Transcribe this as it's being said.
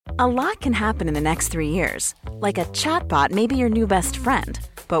A lot can happen in the next 3 years. Like a chatbot may be your new best friend.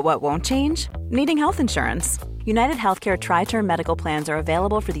 But what won't change? Needing health insurance. United Healthcare Tri-Term Medical Plans are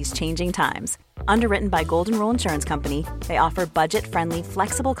available for these changing times. Underwritten by Golden Rule Insurance Company, they offer budget-friendly,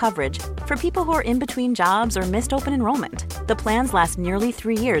 flexible coverage for people who are in between jobs or missed open enrollment. The plans last nearly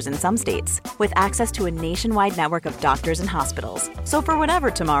 3 years in some states, with access to a nationwide network of doctors and hospitals. So for whatever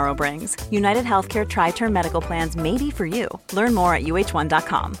tomorrow brings, United Healthcare Tri-Term Medical Plans may be for you. Learn more at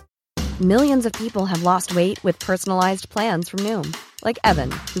uh1.com. Millions of people have lost weight with personalized plans from Noom. Like Evan,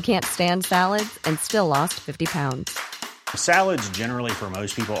 who can't stand salads and still lost 50 pounds. Salads generally for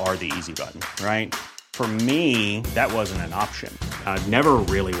most people are the easy button, right? For me, that wasn't an option. I never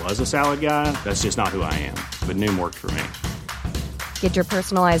really was a salad guy. That's just not who I am. But Noom worked for me. Get your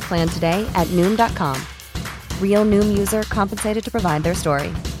personalized plan today at Noom.com. Real Noom user compensated to provide their story.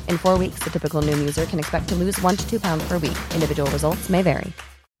 In 4 weeks, the typical Noom user can expect to lose 1 to 2 pounds per week. Individual results may vary.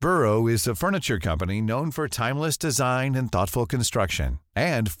 Burrow is a furniture company known for timeless design and thoughtful construction,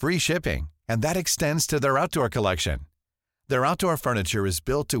 and free shipping, and that extends to their outdoor collection. Their outdoor furniture is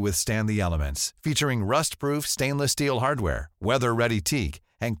built to withstand the elements, featuring rust-proof stainless steel hardware, weather-ready teak,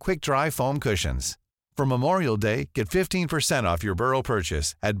 and quick-dry foam cushions. For Memorial Day, get 15% off your Burrow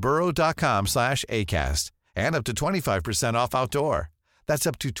purchase at burrow.com/acast, and up to 25% off outdoor. That's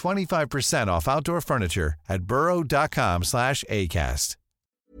up to 25% off outdoor furniture at burrow.com/acast.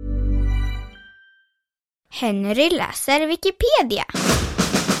 Henry läser Wikipedia.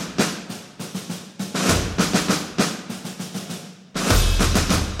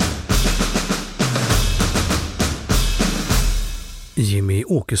 Jimmy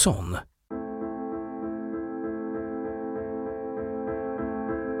Åkesson.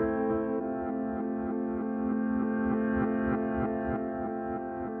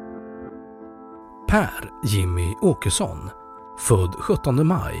 Per Jimmy Åkesson, född 17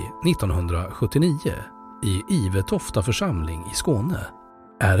 maj 1979 i Ivetofta församling i Skåne,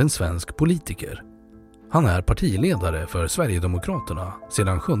 är en svensk politiker. Han är partiledare för Sverigedemokraterna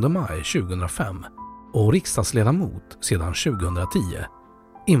sedan 7 maj 2005 och riksdagsledamot sedan 2010,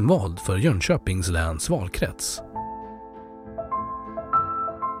 invald för Jönköpings läns valkrets.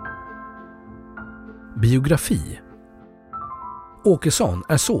 Biografi. Åkesson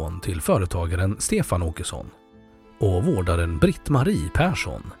är son till företagaren Stefan Åkesson och vårdaren Britt-Marie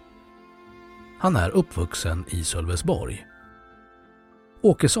Persson. Han är uppvuxen i Sölvesborg.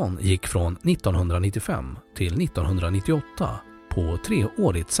 Åkesson gick från 1995 till 1998 på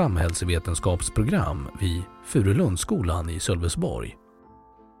 3-årigt samhällsvetenskapsprogram vid Furulundsskolan i Sölvesborg.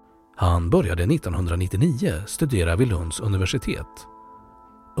 Han började 1999 studera vid Lunds universitet.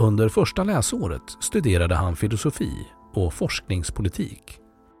 Under första läsåret studerade han filosofi och forskningspolitik.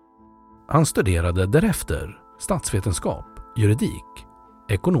 Han studerade därefter statsvetenskap, juridik,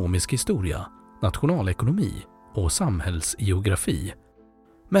 ekonomisk historia, nationalekonomi och samhällsgeografi.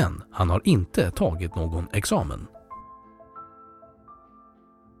 Men han har inte tagit någon examen.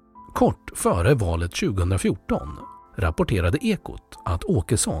 Kort före valet 2014 rapporterade Ekot att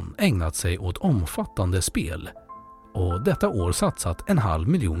Åkesson ägnat sig åt omfattande spel och detta år satsat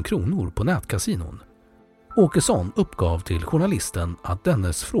 500 000 kronor på nätkasinon. Åkesson uppgav till journalisten att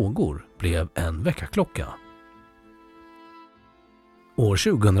dennes frågor blev en väckarklocka. År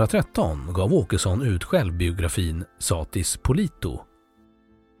 2013 gav Åkesson ut självbiografin Satis Polito.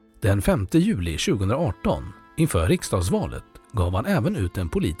 Den 5 juli 2018, inför riksdagsvalet, gav han även ut den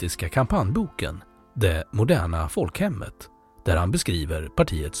politiska kampanjboken Det moderna folkhemmet, där han beskriver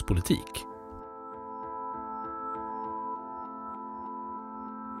partiets politik.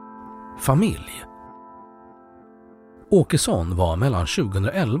 Familj. Åkesson var mellan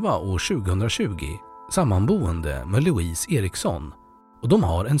 2011 och 2020 sammanboende med Louise Eriksson och de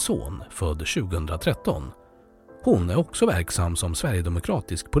har en son född 2013. Hon är också verksam som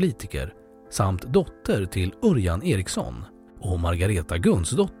sverigedemokratisk politiker samt dotter till Örjan Eriksson och Margareta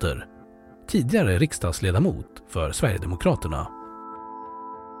Gunsdotter, tidigare riksdagsledamot för Sverigedemokraterna.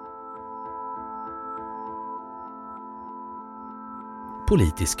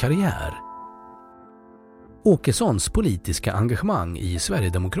 Politisk karriär. Åkessons politiska engagemang i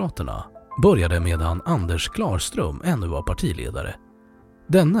Sverigedemokraterna började medan Anders Klarström ännu var partiledare.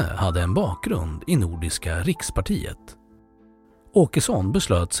 Denne hade en bakgrund i Nordiska rikspartiet. Åkesson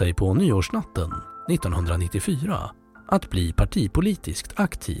beslöt sig på nyårsnatten 1994 att bli partipolitiskt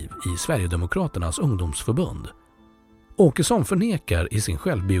aktiv i Sverigedemokraternas ungdomsförbund. Åkesson förnekar i sin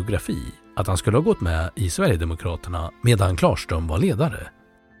självbiografi att han skulle ha gått med i Sverigedemokraterna medan Klarström var ledare.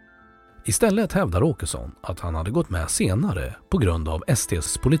 Istället hävdar Åkesson att han hade gått med senare på grund av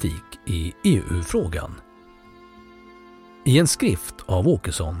SD:s politik i EU-frågan. I en skrift av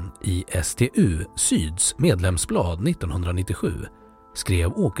Åkesson i STU Syds medlemsblad 1997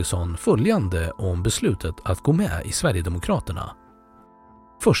 skrev Åkesson följande om beslutet att gå med i Sverigedemokraterna.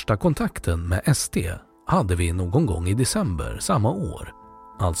 Första kontakten med SD hade vi någon gång i december samma år,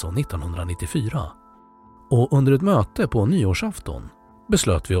 alltså 1994. Och under ett möte på nyårsafton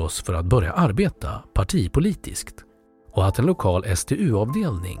beslöt vi oss för att börja arbeta partipolitiskt och att en lokal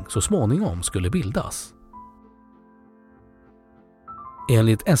STU-avdelning så småningom skulle bildas.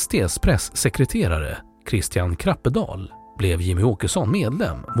 Enligt SDs presssekreterare Christian Krappedal blev Jimmy Åkesson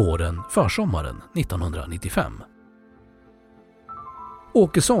medlem försommaren 1995.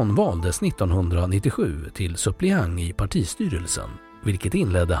 Åkesson valdes 1997 till suppleant i partistyrelsen, vilket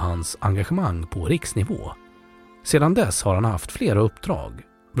inledde hans engagemang på riksnivå. Sedan dess har han haft flera uppdrag,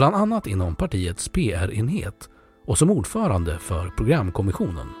 bland annat inom partiets PR-enhet och som ordförande för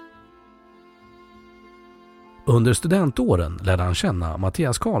programkommissionen. Under studentåren lärde han känna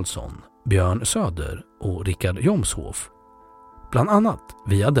Mattias Karlsson, Björn Söder och Richard Jomshof, bland annat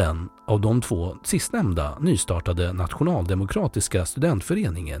via den av de två sistnämnda nystartade nationaldemokratiska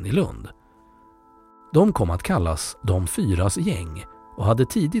studentföreningen i Lund. De kom att kallas de fyras gäng och hade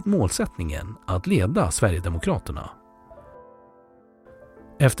tidigt målsättningen att leda Sverigedemokraterna.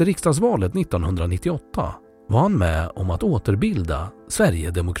 Efter riksdagsvalet 1998 var han med om att återbilda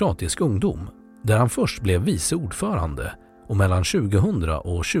Sverigedemokratisk ungdom, där han först blev vice ordförande och mellan 2000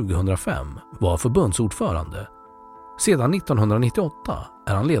 och 2005 var förbundsordförande. Sedan 1998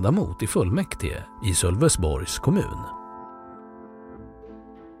 är han ledamot i fullmäktige i Sölvesborgs kommun.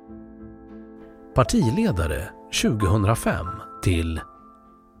 Partiledare 2005 till...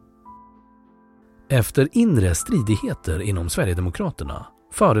 Efter inre stridigheter inom Sverigedemokraterna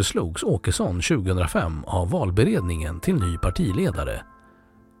föreslogs Åkesson 2005 av valberedningen till ny partiledare.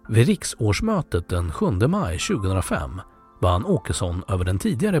 Vid riksårsmötet den 7 maj 2005 vann Åkesson över den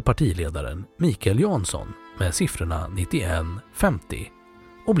tidigare partiledaren Mikael Jansson med siffrorna 91-50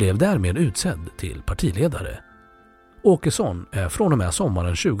 och blev därmed utsedd till partiledare. Åkesson är från och med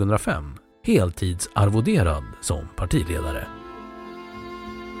sommaren 2005 heltidsarvoderad som partiledare.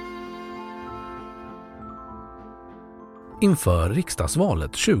 Inför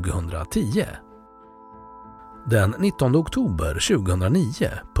riksdagsvalet 2010. Den 19 oktober 2009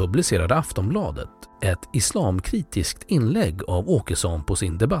 publicerade Aftonbladet ett islamkritiskt inlägg av Åkesson på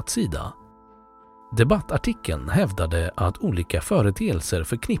sin debattsida. Debattartikeln hävdade att olika företeelser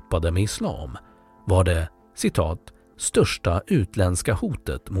förknippade med islam var det, citat, största utländska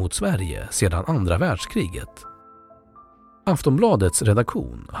hotet mot Sverige sedan andra världskriget. Aftonbladets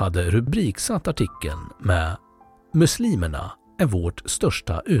redaktion hade rubriksatt artikeln med "Muslimerna är vårt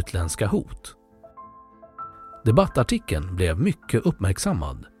största utländska hot". Debattartikeln blev mycket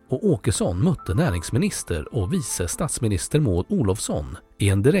uppmärksammad och Åkesson mötte näringsminister och vice statsminister Maud Olofsson i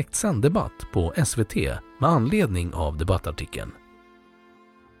en direktsänd debatt på SVT med anledning av debattartikeln.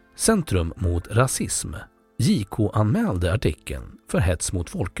 Centrum mot rasism, JK, anmälde artikeln för hets mot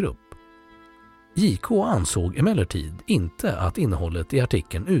folkgrupp. JK ansåg emellertid inte att innehållet i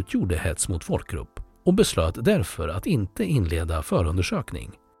artikeln utgjorde hets mot folkgrupp och beslöt därför att inte inleda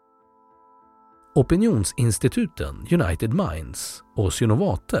förundersökning. Opinionsinstituten United Minds och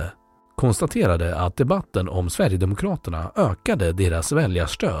Synovate konstaterade att debatten om Sverigedemokraterna ökade deras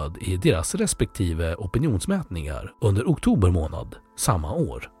väljarstöd i deras respektive opinionsmätningar under oktober månad samma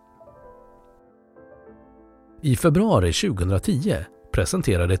år. I februari 2010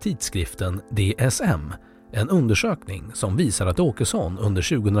 presenterade tidskriften DSM en undersökning som visar att Åkesson under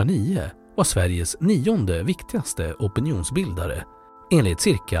 2009 var Sveriges 9:e viktigaste opinionsbildare enligt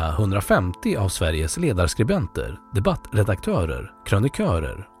cirka 150 av Sveriges ledarskribenter, debattredaktörer,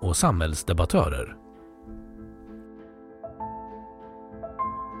 krönikörer och samhällsdebattörer.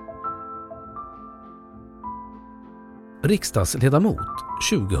 Riksdagsledamot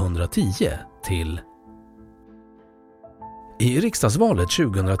 2010 till... I riksdagsvalet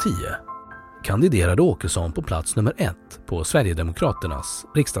 2010 kandiderade Åkesson på plats nummer 1 på Sverigedemokraternas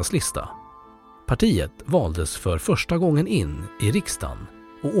riksdagslista. Partiet valdes för första gången in i riksdagen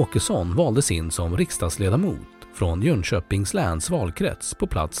och Åkesson valdes in som riksdagsledamot från Jönköpings läns valkrets på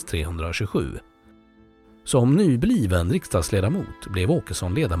plats 327. Som nybliven riksdagsledamot blev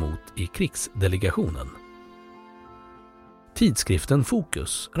Åkesson ledamot i krigsdelegationen. Tidskriften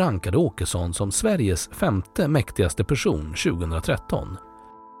Fokus rankade Åkesson som Sveriges 5:e mäktigaste person 2013.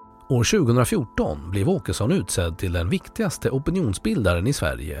 År 2014 blev Åkesson utsedd till den viktigaste opinionsbildaren i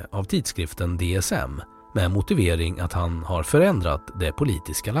Sverige av tidskriften DSM med motivering att han har förändrat det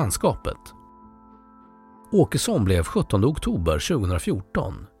politiska landskapet. Åkesson blev 17 oktober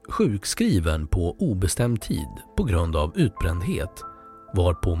 2014 sjukskriven på obestämd tid på grund av utbrändhet,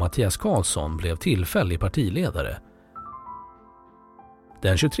 varpå Mattias Karlsson blev tillfällig partiledare.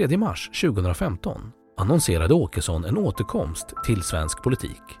 Den 23 mars 2015 annonserade Åkesson en återkomst till svensk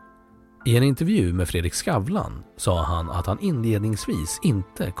politik. I en intervju med Fredrik Skavlan sa han att han inledningsvis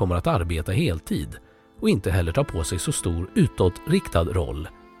inte kommer att arbeta heltid och inte heller ta på sig så stor utåtriktad roll,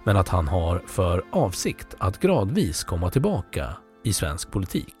 men att han har för avsikt att gradvis komma tillbaka i svensk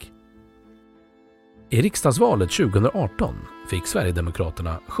politik. I riksdagsvalet 2018 fick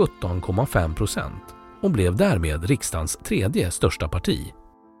Sverigedemokraterna 17,5% och blev därmed riksdagens tredje största parti.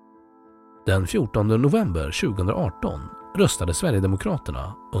 Den 14 november 2018 röstade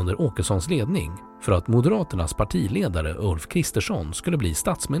Sverigedemokraterna under Åkessons ledning för att Moderaternas partiledare Ulf Kristersson skulle bli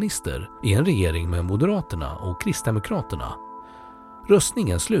statsminister i en regering med Moderaterna och Kristdemokraterna.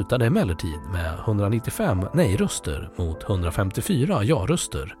 Röstningen slutade emellertid med 195 nej-röster mot 154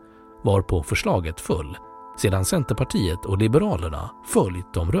 ja-röster, varpå förslaget föll, sedan Centerpartiet och Liberalerna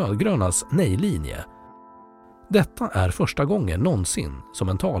följt de rödgrönas nej-linje. Detta är första gången någonsin som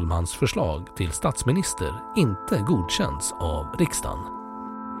en talmans förslag till statsminister inte godkänns av riksdagen.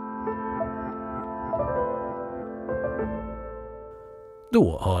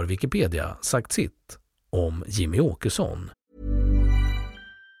 Då har Wikipedia sagt sitt om Jimmy Åkesson.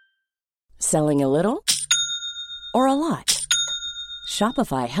 Selling a little or a lot?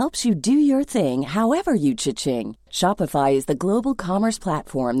 Shopify helps you do your thing however you cha-ching. Shopify is the global commerce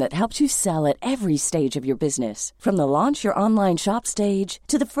platform that helps you sell at every stage of your business. From the launch your online shop stage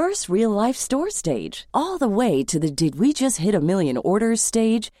to the first real-life store stage, all the way to the did we just hit a million orders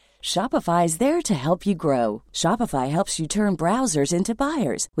stage. Shopify is there to help you grow. Shopify helps you turn browsers into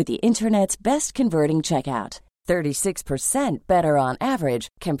buyers with the internet's best converting checkout. 36% better on average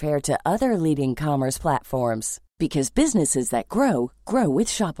compared to other leading commerce platforms. Because businesses that grow, grow with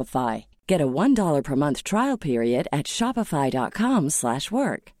Shopify. Get a $1 per month trial period at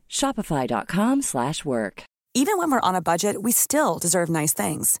shopify.com/work. Shopify.com/work. Even when we're on a budget, we still deserve nice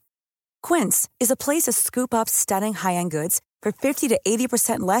things. Quince is a place to scoop up stunning high-end goods for 50 to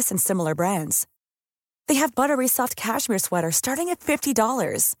 80% less than similar brands. They have buttery soft cashmere sweaters starting at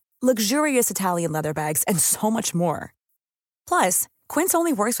 $50, luxurious Italian leather bags, and so much more. Plus, Quince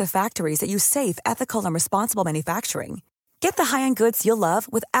only works with factories that use safe, ethical, and responsible manufacturing. Get the high-end goods you'll love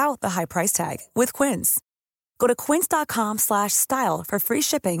without the high price tag with Quince. Go to quince.com/style for free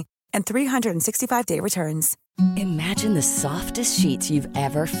shipping and 365-day returns. Imagine the softest sheets you've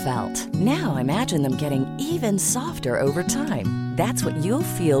ever felt. Now imagine them getting even softer over time. That's what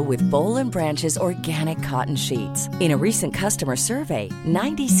you'll feel with Boll & Branch's organic cotton sheets. In a recent customer survey,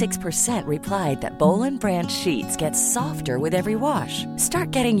 96% replied that Boll & Branch sheets get softer with every wash.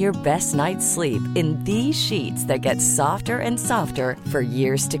 Start getting your best night's sleep in these sheets that get softer and softer for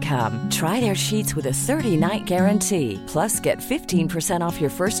years to come. Try their sheets with a 30-night guarantee. Plus, get 15% off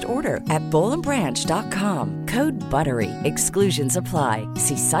your first order at bollandbranch.com. Code BUTTERY. Exclusions apply.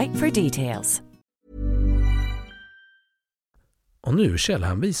 See site for details. Och nu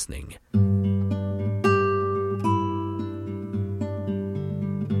källhänvisning.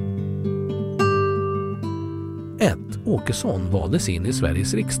 1. Åkesson valdes in i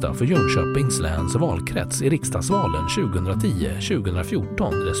Sveriges riksdag för Jönköpings läns valkrets i riksdagsvalen 2010,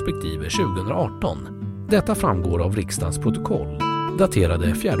 2014 respektive 2018. Detta framgår av riksdagens protokoll,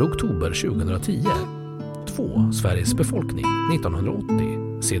 daterade 4 oktober 2010. 2. Sveriges befolkning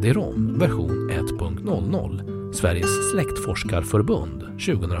 1980, CD-ROM version 1.00, Sveriges släktforskarförbund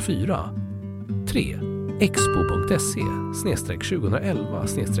 2004. 3.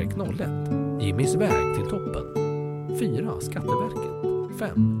 expo.se/2011/01, Jimmys väg till toppen. 4. Skatteverket.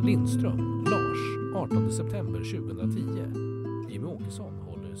 5. Lindström, Lars, 18 september 2010. Jimmy Åkesson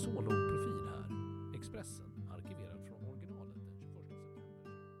håller så långt.